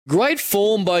Great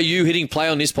form by you hitting play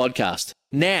on this podcast.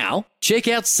 Now, check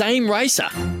out Same Racer,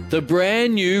 the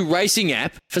brand new racing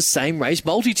app for same race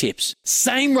multi-tips.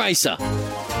 Same Racer.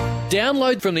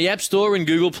 Download from the App Store and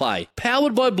Google Play.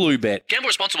 Powered by Bluebet. Gamble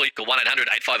responsibly. Call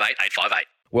 1-800-858-858.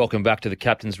 Welcome back to the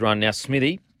Captain's Run. Now,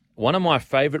 Smithy, one of my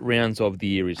favourite rounds of the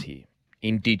year is here.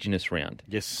 Indigenous round.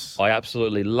 Yes. I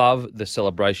absolutely love the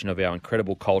celebration of our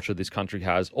incredible culture this country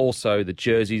has. Also, the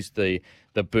jerseys, the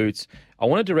boots. I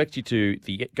want to direct you to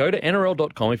go to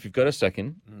NRL.com if you've got a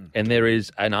second, and there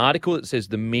is an article that says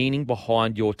the meaning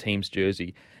behind your team's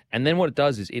jersey. And then what it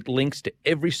does is it links to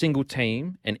every single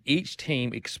team, and each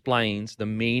team explains the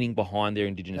meaning behind their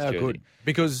Indigenous jersey. Good.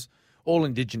 Because all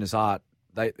Indigenous art,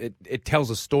 it tells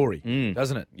a story,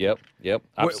 doesn't it? Yep,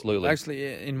 absolutely.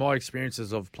 Actually, in my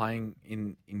experiences of playing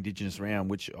in Indigenous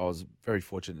round, which I was very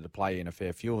fortunate to play in a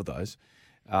fair few of those,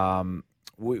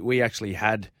 we actually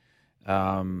had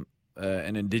an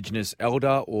Indigenous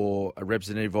elder or a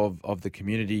representative of the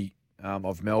community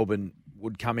of Melbourne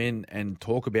would come in and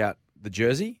talk about the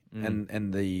jersey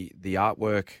and the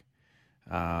artwork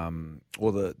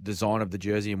or the design of the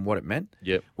jersey and what it meant.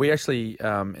 Yep. We actually,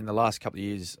 in the last couple of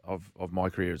years of my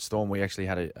career at Storm, we actually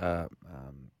had a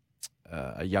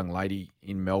young lady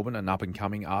in Melbourne, an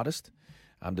up-and-coming artist,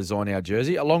 design our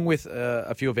jersey, along with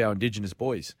a few of our Indigenous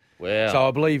boys. Wow. So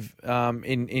I believe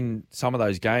in some of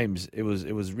those games, it was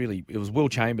Will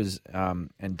Chambers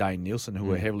and Dane Nielsen who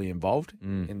were heavily involved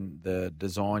in the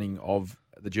designing of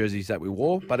the jerseys that we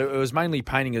wore. But it was mainly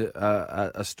painting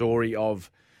a story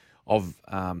of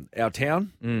our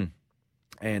town,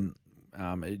 and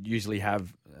it usually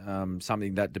have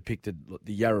something that depicted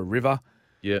the Yarra River,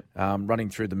 running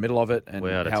through the middle of it, and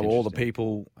how all the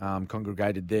people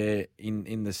congregated there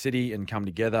in the city and come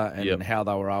together, and how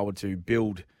they were able to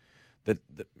build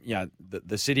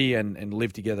the city and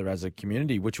live together as a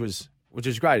community, which was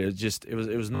great.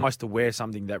 It was nice to wear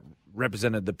something that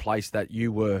represented the place that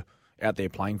you were out there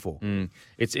playing for.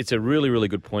 It's a really, really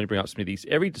good point to bring up, Smithy.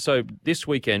 So this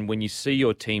weekend, when you see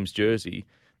your team's jersey,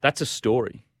 that's a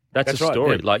story. That's a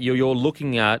story. Right, yeah. Like you're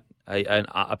looking at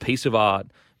a piece of art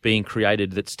being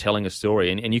created that's telling a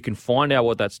story, and you can find out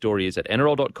what that story is at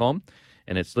NRL.com,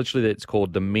 and it's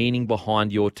called The Meaning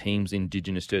Behind Your Team's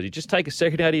Indigenous Jersey. Just take a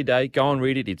second out of your day, go and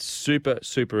read it. It's super,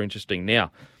 super interesting.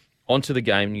 Now, onto the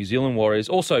game, New Zealand Warriors.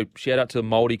 Also, shout out to the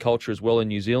Māori culture as well in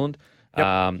New Zealand.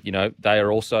 Yep. They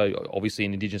are also obviously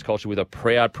an Indigenous culture with a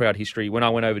proud, proud history. When I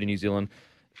went over to New Zealand,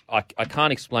 I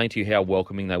can't explain to you how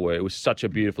welcoming they were. It was such a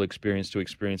beautiful experience to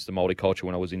experience the Māori culture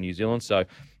when I was in New Zealand. So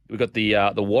we've got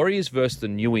the Warriors versus the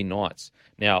Newey Knights.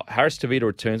 Now, Harris Tavita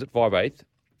returns at 5'8".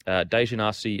 Dejan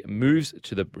Arce moves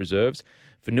to the reserves.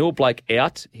 Vanilla Blake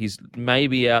out. He's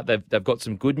maybe out. They've got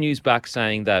some good news back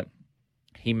saying that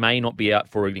he may not be out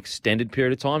for an extended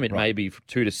period of time. It may be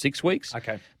 2 to 6 weeks.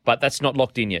 Okay. But that's not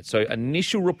locked in yet. So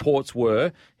initial reports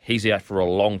were he's out for a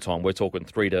long time. We're talking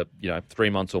 3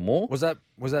 months or more. Was that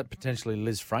potentially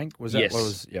Liz Frank?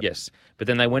 Yes. But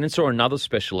then they went and saw another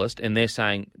specialist, and they're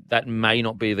saying that may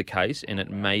not be the case, and it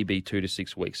may be 2 to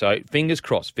 6 weeks. So fingers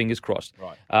crossed.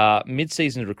 Right.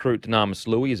 Mid-season recruit Danamis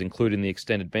Louis is included in the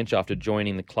extended bench after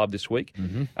joining the club this week.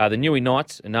 The Newey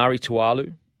Knights, Inari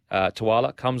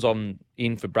Tuala comes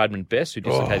in for Bradman Best, who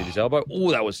dislocated his elbow. Oh,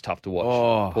 that was tough to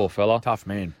watch. Poor fella. Tough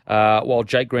man. While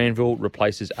Jake Granville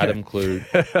replaces Adam Clue.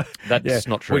 That's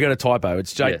not true. We got a typo.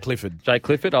 It's Jake Clifford. Jake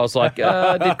Clifford. I was like,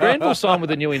 did Granville sign with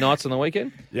the Newey Knights on the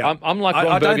weekend? Yeah. I'm like Ron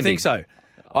Burgundy. I don't think so.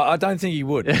 I don't think he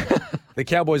would. The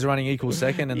Cowboys are running equal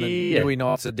second, and the Newey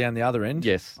Knights are down the other end.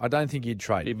 Yes. I don't think he'd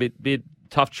trade. A bit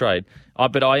tough trade.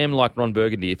 But I am like Ron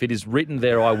Burgundy. If it is written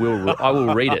there, I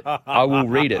will read it. I will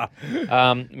read it.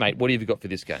 Mate, what have you got for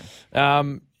this game?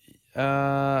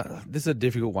 This is a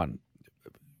difficult one.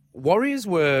 Warriors.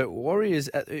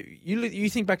 You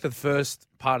think back to the first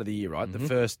part of the year, right? The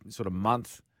first sort of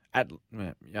month,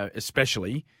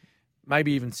 especially,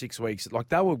 maybe even 6 weeks. Like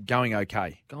they were going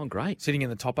okay, going great, sitting in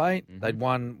the top 8. They'd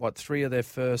won 3 of their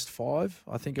first 5,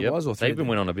 I think it was, or 3. They even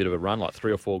went on a bit of a run, like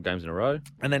 3 or 4 games in a row.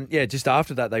 And then just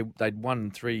after that, they'd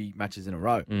won 3 matches in a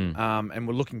row, and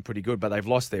were looking pretty good. But they've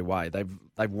lost their way.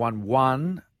 They've won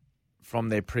 1 from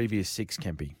their previous 6,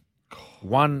 Kempy.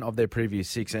 1 of their previous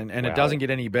 6, and it doesn't get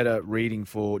any better reading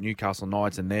for Newcastle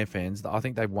Knights and their fans. I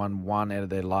think they've won 1 out of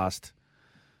their last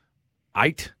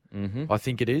 8. I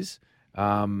think it is.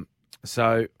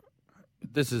 So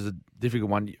this is a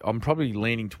difficult one. I'm probably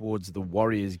leaning towards the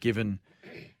Warriors, given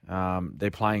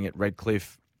they're playing at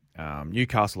Redcliffe.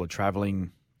 Newcastle are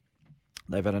travelling.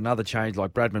 They've had another change,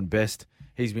 like Bradman Best.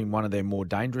 He's been one of their more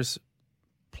dangerous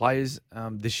players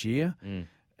this year.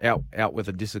 out with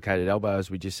a dislocated elbow, as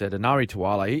we just said. Anari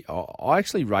Tuala, I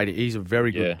actually rate it. He's a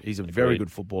very good. He's a very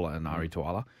good footballer, Anari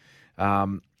Tuala.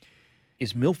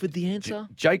 Is Milford the answer?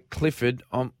 Jake Clifford,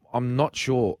 I'm not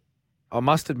sure. I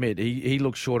must admit, he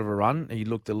looked short of a run. He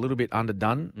looked a little bit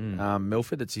underdone.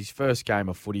 Milford, it's his first game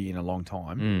of footy in a long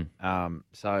time.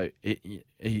 So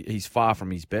he's far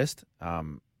from his best,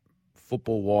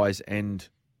 football-wise and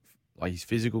like his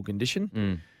physical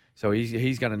condition. So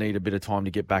he's going to need a bit of time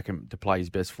to get back and to play his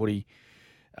best footy.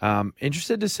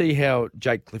 Interested to see how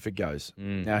Jake Clifford goes.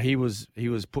 Now he was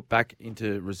put back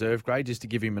into reserve grade just to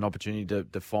give him an opportunity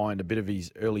to find a bit of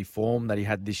his early form that he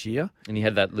had this year. And he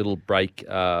had that little break.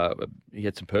 He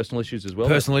had some personal issues as well.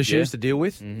 Personal issues to deal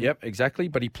with. Yep, exactly.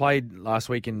 But he played last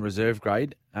week in reserve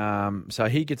grade, so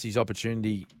he gets his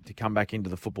opportunity to come back into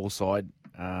the football side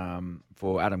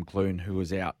for Adam Clune, who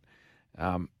was out.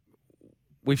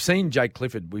 We've seen Jake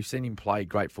Clifford. We've seen him play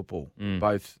great football,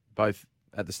 both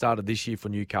at the start of this year for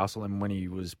Newcastle and when he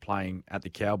was playing at the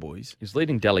Cowboys. He's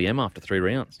leading Dally M after 3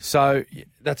 rounds. So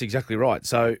that's exactly right.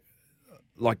 So,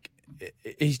 like,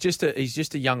 he's just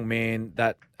a young man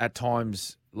that at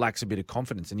times lacks a bit of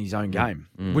confidence in his own game,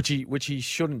 which he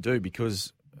shouldn't do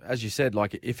because, as you said,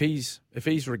 like if he's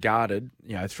regarded,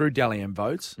 through Dally M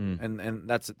votes, and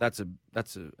that's a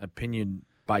opinion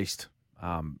based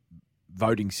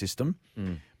voting system.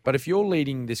 But if you're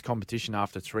leading this competition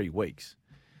after 3 weeks,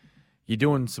 you're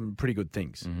doing some pretty good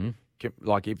things.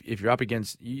 Like if you're up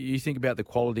against, you think about the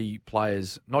quality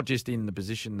players, not just in the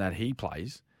position that he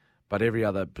plays, but every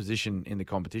other position in the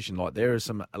competition. Like there are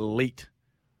some elite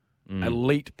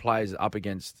players up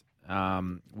against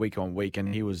week on week,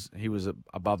 and he was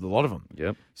above the lot of them.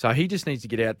 Yep. So he just needs to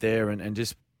get out there and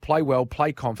just play well,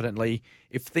 play confidently.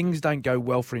 If things don't go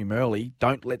well for him early,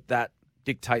 don't let that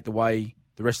dictate the way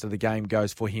the rest of the game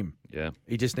goes for him. Yeah.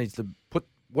 He just needs to put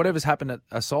whatever's happened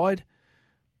aside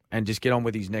and just get on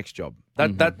with his next job.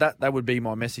 That would be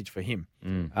my message for him.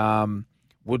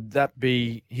 Would that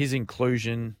be his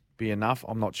inclusion be enough?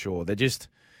 I'm not sure. They're just,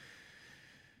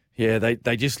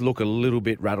 they just look a little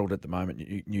bit rattled at the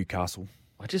moment, Newcastle.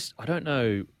 I don't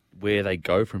know where they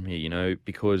go from here,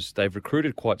 because they've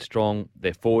recruited quite strong.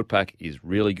 Their forward pack is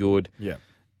really good. Yeah.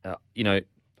 I know.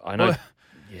 Well,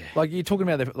 like you're talking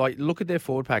about, look at their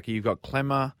forward pack. You've got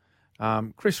Clemmer.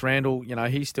 Chris Randall,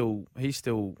 he's still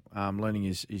learning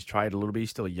his trade a little bit.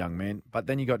 He's still a young man. But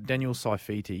then you got Daniel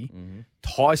Saifiti,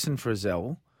 Tyson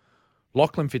Frizzell,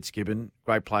 Lachlan Fitzgibbon,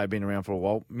 great player, been around for a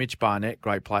while. Mitch Barnett,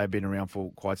 great player, been around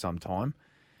for quite some time.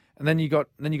 And then you got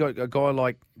a guy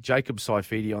like Jacob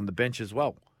Saifiti on the bench as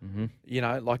well.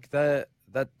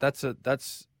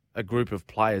 That's a group of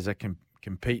players that can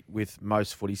compete with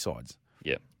most footy sides.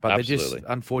 Yeah, but absolutely.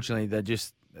 Unfortunately,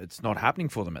 it's not happening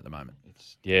for them at the moment.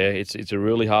 It's a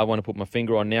really hard one to put my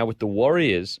finger on. Now with the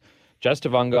Warriors, Jazz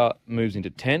Tavanga moves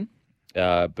into 10.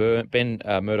 Ben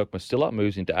Murdoch-Masila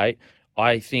moves into 8.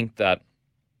 I think that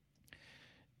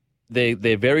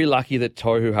they're very lucky that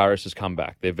Tohu Harris has come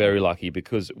back. They're very lucky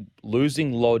because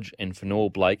losing Lodge and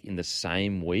Fanua Blake in the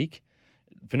same week,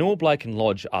 Fanua Blake and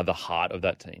Lodge are the heart of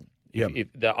that team. Yep. If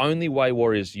the only way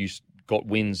Warriors got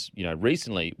wins,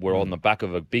 recently were on the back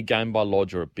of a big game by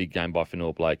Lodge or a big game by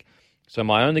Fanua Blake. So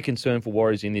my only concern for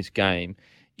Warriors in this game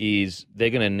is they're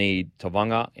going to need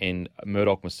Tavanga and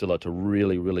Murdoch-Masila to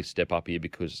really, really step up here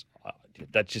because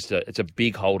that's just it's a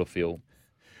big hole to fill.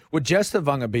 Would Jazz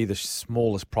Tavanga be the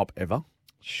smallest prop ever?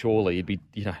 Surely it'd be,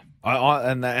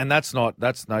 and that's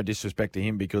no disrespect to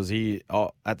him because he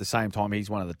at the same time he's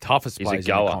one of the toughest players. He's a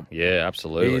goer. In the comp. Yeah,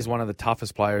 absolutely. He is one of the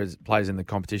toughest players in the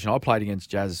competition. I played against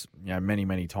Jazz,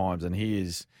 many times, and he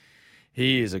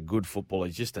is a good footballer.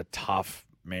 He's just a tough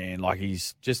man. Like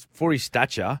he's just for his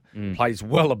stature plays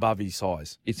well above his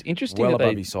size. It's interesting well that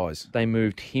above his size. They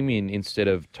moved him in instead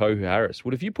of Tohu Harris.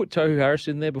 Have you put Tohu Harris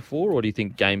in there before, or do you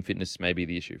think game fitness may be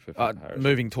the issue for Harris?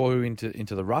 Moving Tohu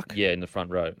into the ruck? Yeah, in the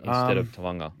front row instead of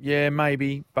Tavanga. Yeah,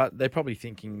 maybe, but they're probably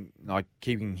thinking like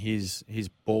keeping his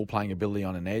ball playing ability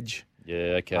on an edge.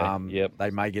 Yeah, okay. Yep.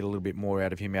 They may get a little bit more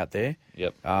out of him out there.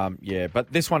 Yep.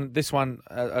 But this one,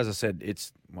 as I said,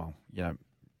 it's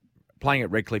playing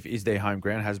at Redcliffe is their home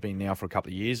ground, has been now for a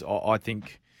couple of years. I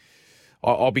think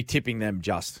I'll be tipping them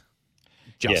just.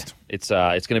 Yeah, it's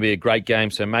going to be a great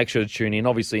game, so make sure to tune in.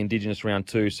 Obviously, Indigenous round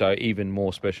 2, so even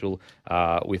more special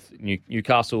with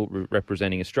Newcastle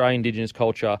representing Australian Indigenous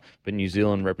culture, but New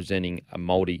Zealand representing a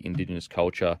Māori Indigenous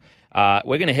culture.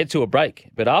 We're going to head to a break,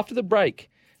 but after the break,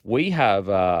 we've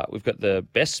got the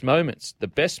best moments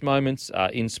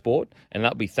in sport, and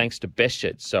that'll be thanks to Best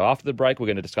Shed. So after the break, we're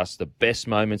going to discuss the best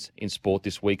moments in sport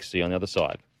this week. See you on the other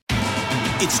side.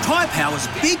 It's Tyre Power's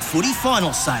Big Footy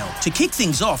Final Sale. To kick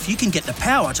things off, you can get the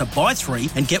power to buy 3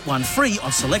 and get 1 free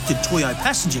on selected Toyo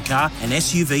passenger car and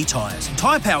SUV tyres.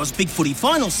 Tyre Power's Big Footy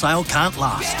Final Sale can't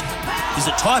last.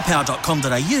 Visit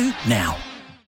tyrepower.com.au now.